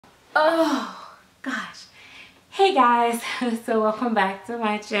Oh gosh. Hey guys, so welcome back to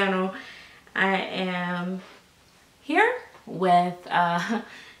my channel. I am here with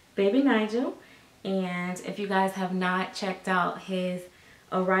baby Nigel, and if you guys have not checked out his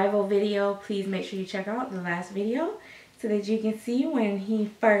arrival video, please make sure you check out the last video so that you can see when he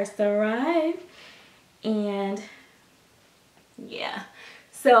first arrived. And yeah,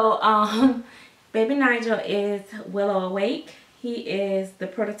 so baby Nigel is Willow Awake. He is the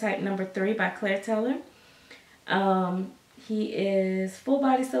prototype number 3 by Claire Taylor. He is full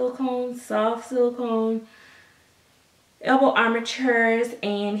body silicone, soft silicone, elbow armatures,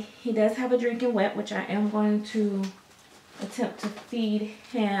 and he does have a drinking wet, which I am going to attempt to feed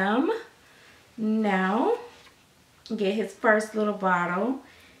him now. Get his first little bottle.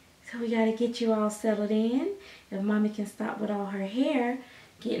 So we got to get you all settled in. If mommy can stop with all her hair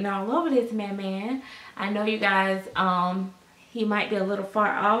getting all over this man. I know you guys, he might be a little far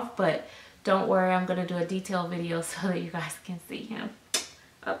off, but don't worry, I'm going to do a detailed video so that you guys can see him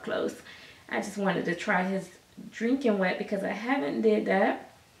up close. I just wanted to try his drinking wet because I haven't did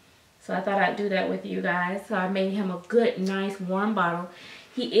that. So I thought I'd do that with you guys. So I made him a good, nice, warm bottle.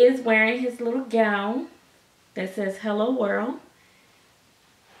 He is wearing his little gown that says Hello World.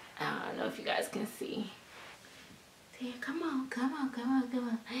 I don't know if you guys can see. See, come on, come on, come on, come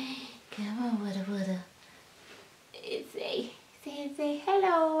on. Come on, what a. Say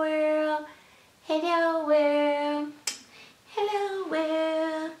hello world. Hello world. Hello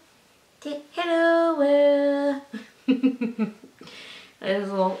world. Say hello world. There's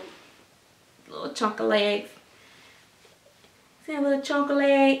a little chunk of legs. See a little chunk of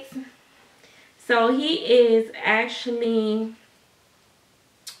legs. So he is actually,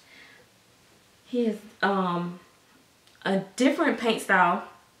 he is a different paint style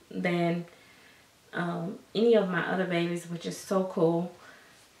than any of my other babies, which is so cool.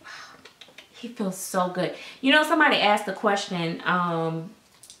 Wow, he feels so good. You know, somebody asked the question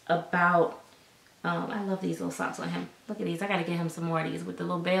about I love these little socks on him. Look at these. I gotta get him some more of these with the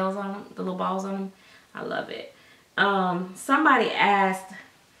little bells on them, the little balls on them. I love it. Somebody asked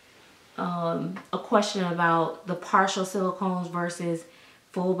a question about the partial silicones versus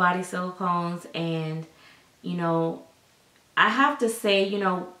full body silicones, and you know, I have to say, you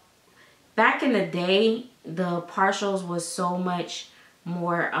know, back in the day, the partials was so much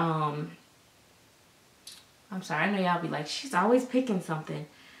more, I'm sorry, I know y'all be like, she's always picking something.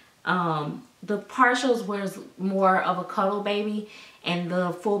 The partials was more of a cuddle baby, and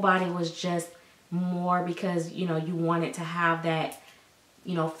the full body was just more because, you know, you wanted to have that,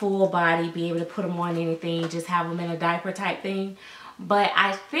 you know, full body, be able to put them on anything, just have them in a diaper type thing. But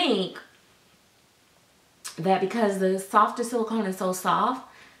I think that because the softer silicone is so soft,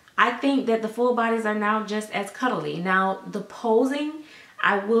 I think that the full bodies are now just as cuddly. Now the posing,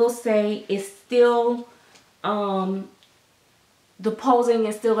 I will say, is still, the posing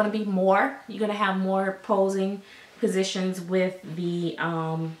is still going to be more. You're going to have more posing positions with the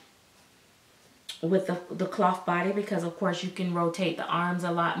cloth body, because of course you can rotate the arms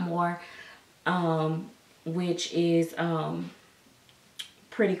a lot more, which is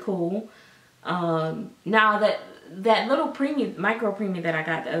pretty cool. Now that little preemie, micro preemie that I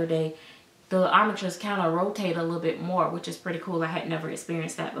got the other day, the armatures kind of rotate a little bit more, which is pretty cool. I had never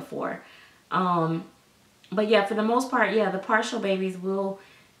experienced that before. But yeah, for the most part, yeah, the partial babies will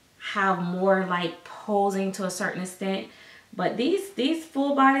have more like posing to a certain extent. But these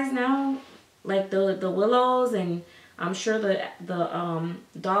full bodies now, like the Willows, and I'm sure the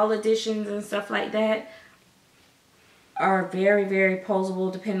doll editions and stuff like that, are very, very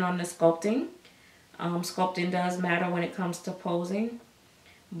posable depending on the sculpting. Sculpting does matter when it comes to posing.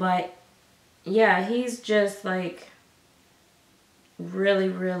 But yeah, he's just like really,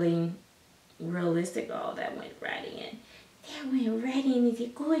 really realistic. Oh, that went right in. That went right in. Is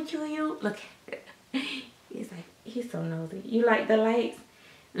it good to you? Look. He's like, he's so nosy. You like the lights?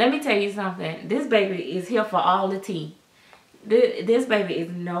 Let me tell you something. This baby is here for all the tea. This baby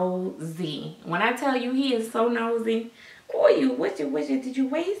is nosy. When I tell you he is so nosy. Oh, you, what did you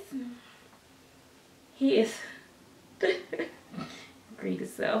waste? He is greedy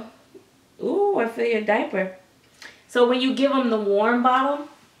self. Ooh, I feel your diaper. So when you give him the warm bottle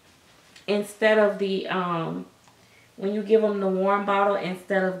instead of the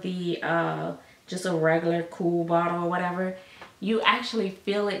just a regular cool bottle or whatever, you actually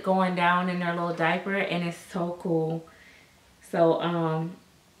feel it going down in their little diaper, and it's so cool. So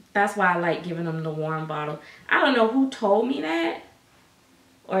that's why I like giving them the warm bottle. I don't know who told me that,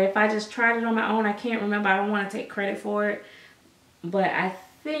 or if I just tried it on my own. I can't remember. I don't want to take credit for it. But I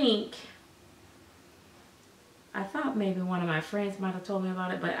think I thought maybe one of my friends might have told me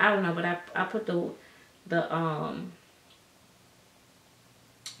about it, but I don't know. But I put the warm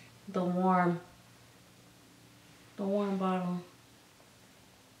bottle.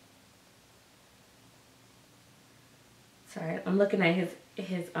 Sorry, I'm looking at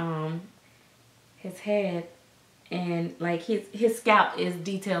his head, and like his scalp is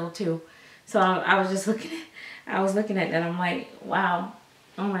detailed too. So I was just looking at that. I'm like, wow,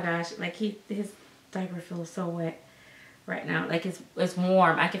 oh my gosh, like his diaper feels so wet right now. Like it's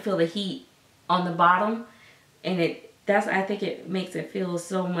warm. I can feel the heat on the bottom, and I think it makes it feel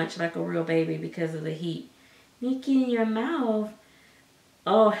so much like a real baby because of the heat. Nikki in your mouth.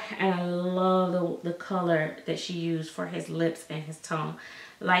 Oh, and I love the color that she used for his lips and his tongue.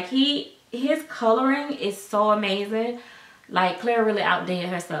 Like his coloring is so amazing. Like Claire really outdid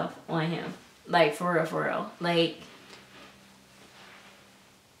herself on him. Like for real. Like,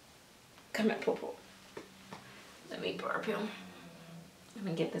 come here, Poo Poo. Let me burp him. Let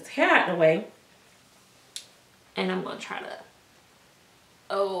me get this hair out of the way. And I'm gonna try to,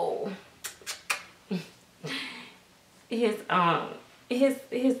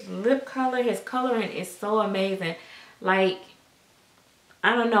 his lip color, his coloring is so amazing. Like,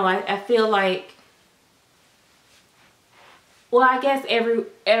 I don't know, I feel like, well, I guess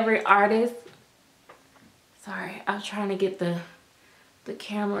every artist, sorry, I'm trying to get the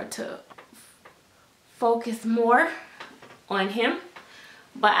camera to focus more on him,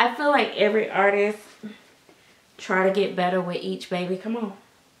 but I feel like every artist try to get better with each baby. Come on,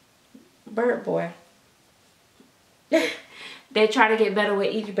 bird boy. They try to get better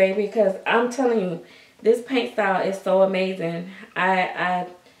with each baby, because I'm telling you, this paint style is so amazing. I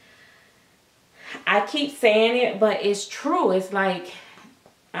keep saying it, but it's true. It's like,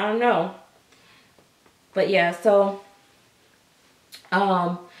 I don't know. But yeah, so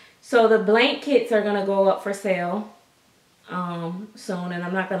the blank kits are gonna go up for sale soon, and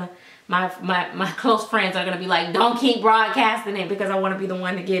I'm not gonna, my close friends are gonna be like, don't keep broadcasting it, because I want to be the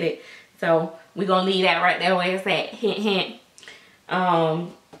one to get it. So we're gonna leave that right there where it's at. Hint, hint. Oh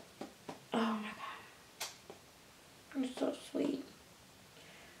my god, you're so sweet.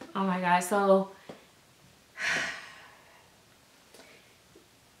 Oh my god, so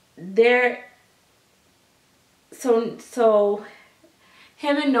so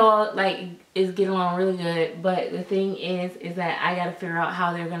him and Noah like is getting along really good, but the thing is that I gotta figure out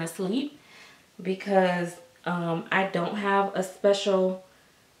how they're gonna sleep, because I don't have a special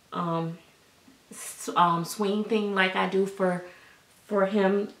swing thing like I do for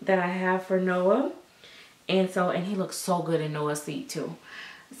him that I have for Noah. And he looks so good in Noah's seat too.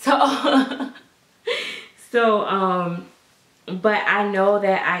 So but I know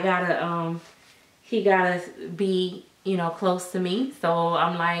that I gotta he gotta be, you know, close to me. So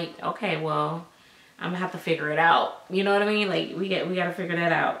I'm like, okay, well, I'm gonna have to figure it out. You know what I mean? Like we gotta figure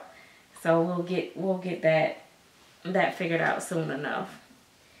that out. So we'll get that figured out soon enough.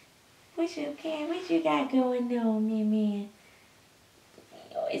 What you got going on, man?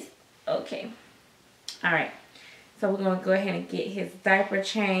 Oh, it's okay. All right. So we're gonna go ahead and get his diaper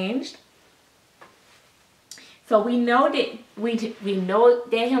changed. So we know that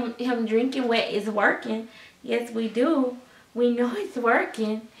him drinking wet is working. Yes, we do. We know it's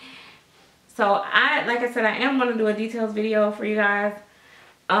working. So like I said, I am gonna do a details video for you guys.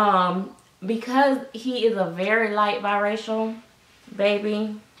 Because he is a very light biracial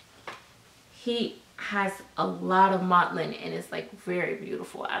baby. He has a lot of mottling, and it's like very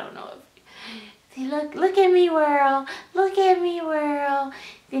beautiful. I don't know if, see, look at me, world. Look at me, world.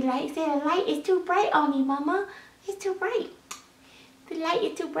 The light is too bright on me, mama. It's too bright. The light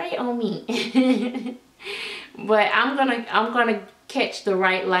is too bright on me. But I'm gonna catch the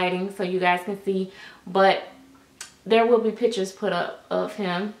right lighting so you guys can see. But there will be pictures put up of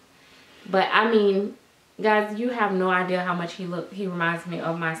him. But I mean, guys, you have no idea how much he reminds me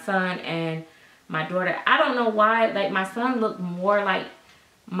of my son and my daughter. I don't know why, like my son looked more like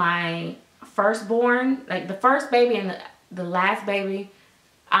my firstborn. Like the first baby and the last baby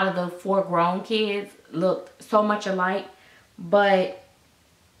out of the 4 grown kids looked so much alike. But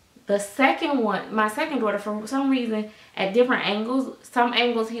the second one, my second daughter, for some reason, at different angles, some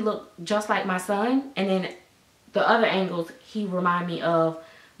angles he looked just like my son, and then the other angles he reminded me of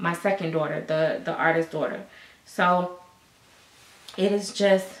my second daughter, the artist daughter. So it is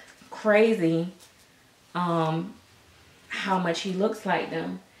just crazy how much he looks like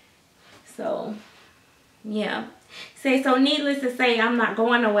them. So yeah. So needless to say, I'm not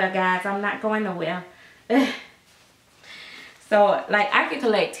going nowhere, guys. I'm not going nowhere. So like I could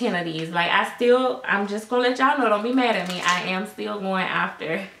collect 10 of these. Like I'm just gonna let y'all know, don't be mad at me. I am still going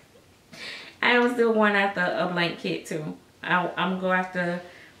after I am still going after a blank kit too. I'm going after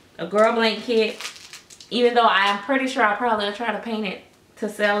a girl blank kit, even though I'm pretty sure I'll probably try to paint it to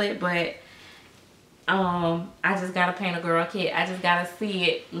sell it, but I just gotta paint a girl kit. I just gotta see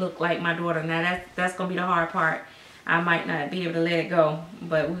it look like my daughter. Now that's gonna be the hard part. I might not be able to let it go,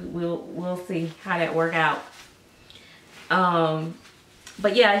 but we'll see how that work out.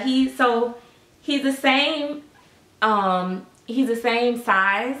 But yeah, he's the same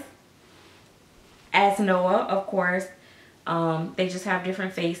size as Noah, of course. They just have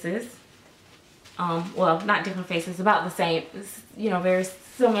different faces. Well, not different faces, about the same, you know, very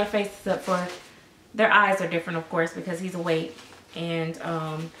similar faces, except for their eyes are different, of course, because he's awake. And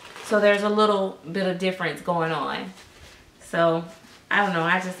so there's a little bit of difference going on. So I don't know,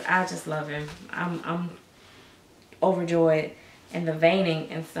 I just love him. I'm overjoyed, and the veining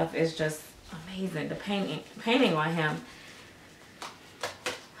and stuff is just amazing. The painting on him,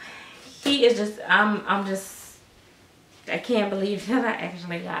 he is just, I can't believe that I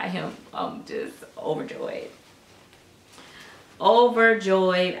actually got him. I'm just overjoyed.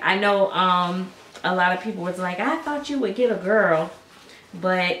 Overjoyed. I know a lot of people was like, I thought you would get a girl,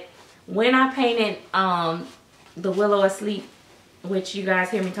 but when I painted the Willow asleep, which you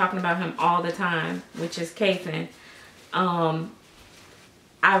guys hear me talking about him all the time, which is Kason, I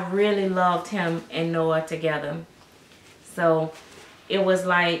really loved him and Noah together. So it was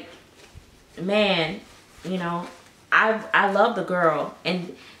like, man, you know, I love the girl.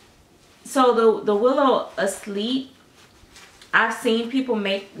 And so the Willow asleep, I've seen people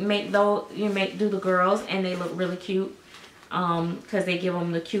do the girls, and they look really cute, because they give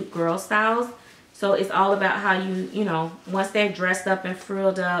them the cute girl styles. So it's all about how you know, once they're dressed up and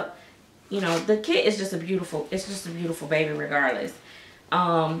frilled up, you know, the kid is just it's just a beautiful baby regardless.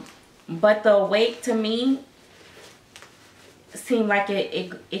 But the weight to me seemed like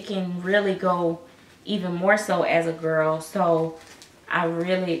it can really go even more so as a girl. So I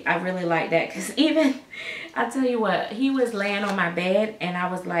really like that, because even, I tell you what, he was laying on my bed, and I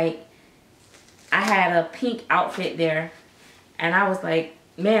was like, I had a pink outfit there, and I was like,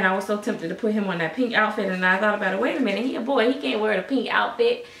 man, I was so tempted to put him on that pink outfit, and I thought about it, wait a minute, he a boy, he can't wear the pink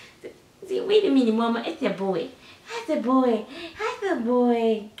outfit. See, wait a minute, mama, it's a boy. That's a boy. That's a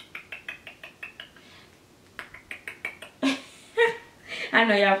boy. I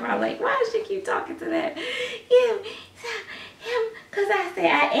know y'all probably like, why does she keep talking to that? Him, because I say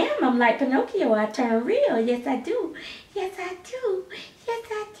I am. I'm like Pinocchio. I turn real. Yes, I do. Yes, I do. Yes,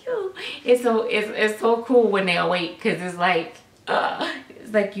 I do. It's so cool when they're awake, because it's like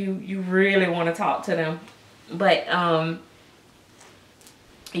you really want to talk to them. But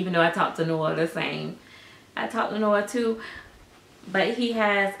even though I talk to Noah the same, I talk to Noah too. But he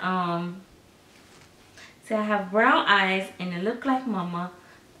has see, I have brown eyes, and it look like mama.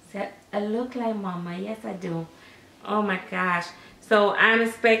 See, I look like mama. Yes, I do. Oh my gosh. So I'm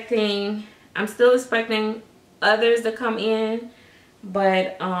still expecting others to come in,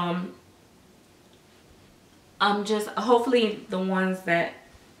 but I'm just, hopefully the ones that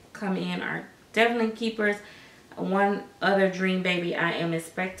come in are definitely keepers. One other dream baby I am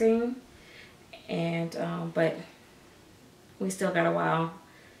expecting, and but we still got a while,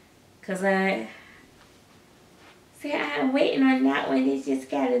 because I'm waiting on that one. It's just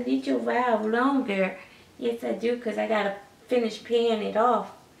got a little while longer. Yes, I do, because I gotta finish paying it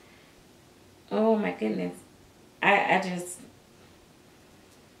off. Oh my goodness. I just,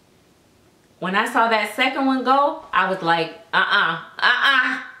 when I saw that second one go, I was like,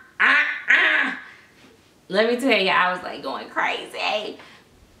 let me tell you, I was like going crazy.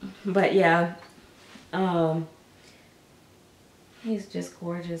 But yeah, he's just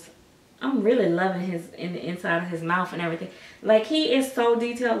gorgeous. I'm really loving in the inside of his mouth and everything. Like, he is so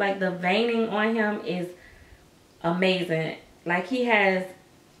detailed. Like, the veining on him is amazing. Like, he has,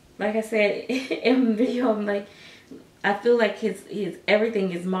 like I said in the video, I'm like, I feel like his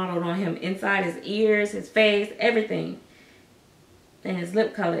everything is modeled on him. Inside his ears, his face, everything. And his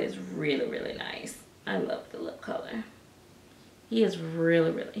lip color is really, really nice. I love the lip color. He's really,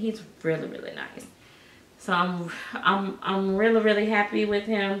 really nice. So I'm really, really happy with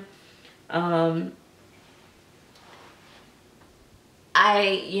him. I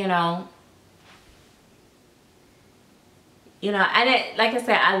didn't, like I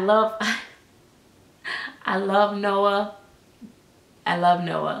said, I love Noah. I love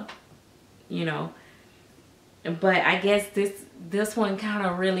Noah, you know. But I guess this one kind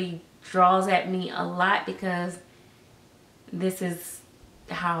of really draws at me a lot, because this is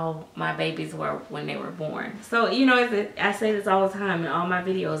how my babies were when they were born. So, you know, I say this all the time in all my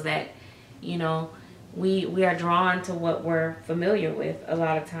videos, that, you know, we are drawn to what we're familiar with a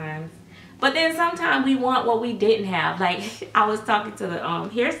lot of times. But then sometimes we want what we didn't have. Like, I was talking to the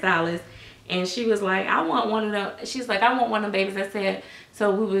hairstylist, and she was like, I want one of them. She's like, I want one of them babies. I said,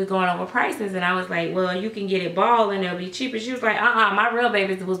 so we were going over prices, and I was like, well, you can get it bald and it'll be cheaper. She was like, my real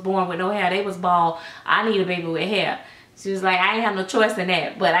babies was born with no hair. They was bald. I need a baby with hair. She was like, I ain't have no choice in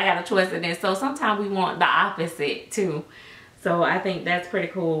that, but I got a choice in that. So sometimes we want the opposite too. So I think that's pretty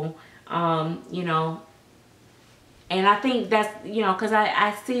cool. You know, and I think that's, you know, because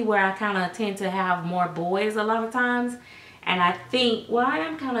I see where I kind of tend to have more boys a lot of times. And I think, well, I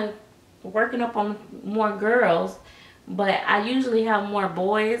am kind of working up on more girls, but I usually have more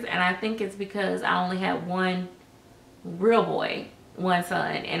boys. And I think it's because I only have one real boy, one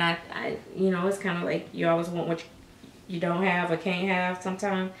son. And I you know, it's kind of like you always want what you don't have or can't have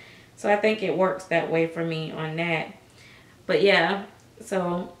sometimes. So I think it works that way for me on that. But yeah,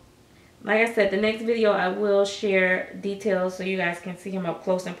 so like I said, the next video I will share details so you guys can see him up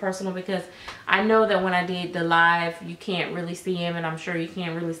close and personal, because I know that when I did the live, you can't really see him, and I'm sure you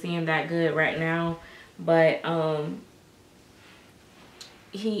can't really see him that good right now. But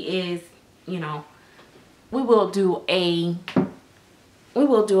he is, you know, we will do a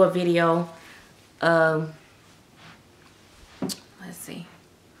video. Let's see.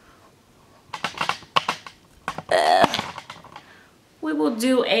 We will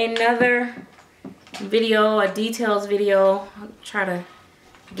do another video, a details video. I'll try to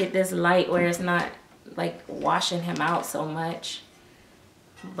get this light where it's not like washing him out so much,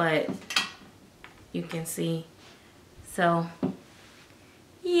 but you can see. So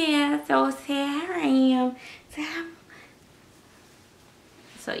yeah, so here I am.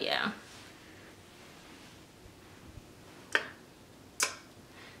 So yeah.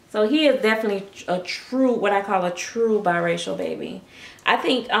 So he is definitely a true, what I call a true biracial baby. I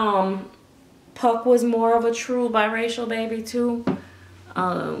think Puck was more of a true biracial baby too.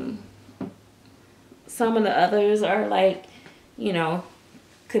 Some of the others are like, you know,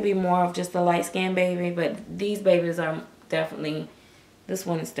 could be more of just a light-skinned baby, but these babies are definitely, this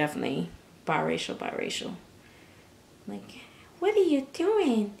one is definitely biracial. Like, what are you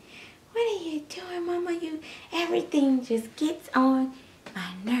doing? What are you doing, Mama? Everything just gets on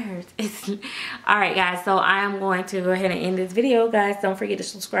my nerves. Alright guys, so I am going to go ahead and end this video. Guys, don't forget to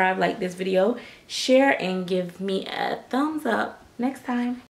subscribe, like this video, share, and give me a thumbs up next time.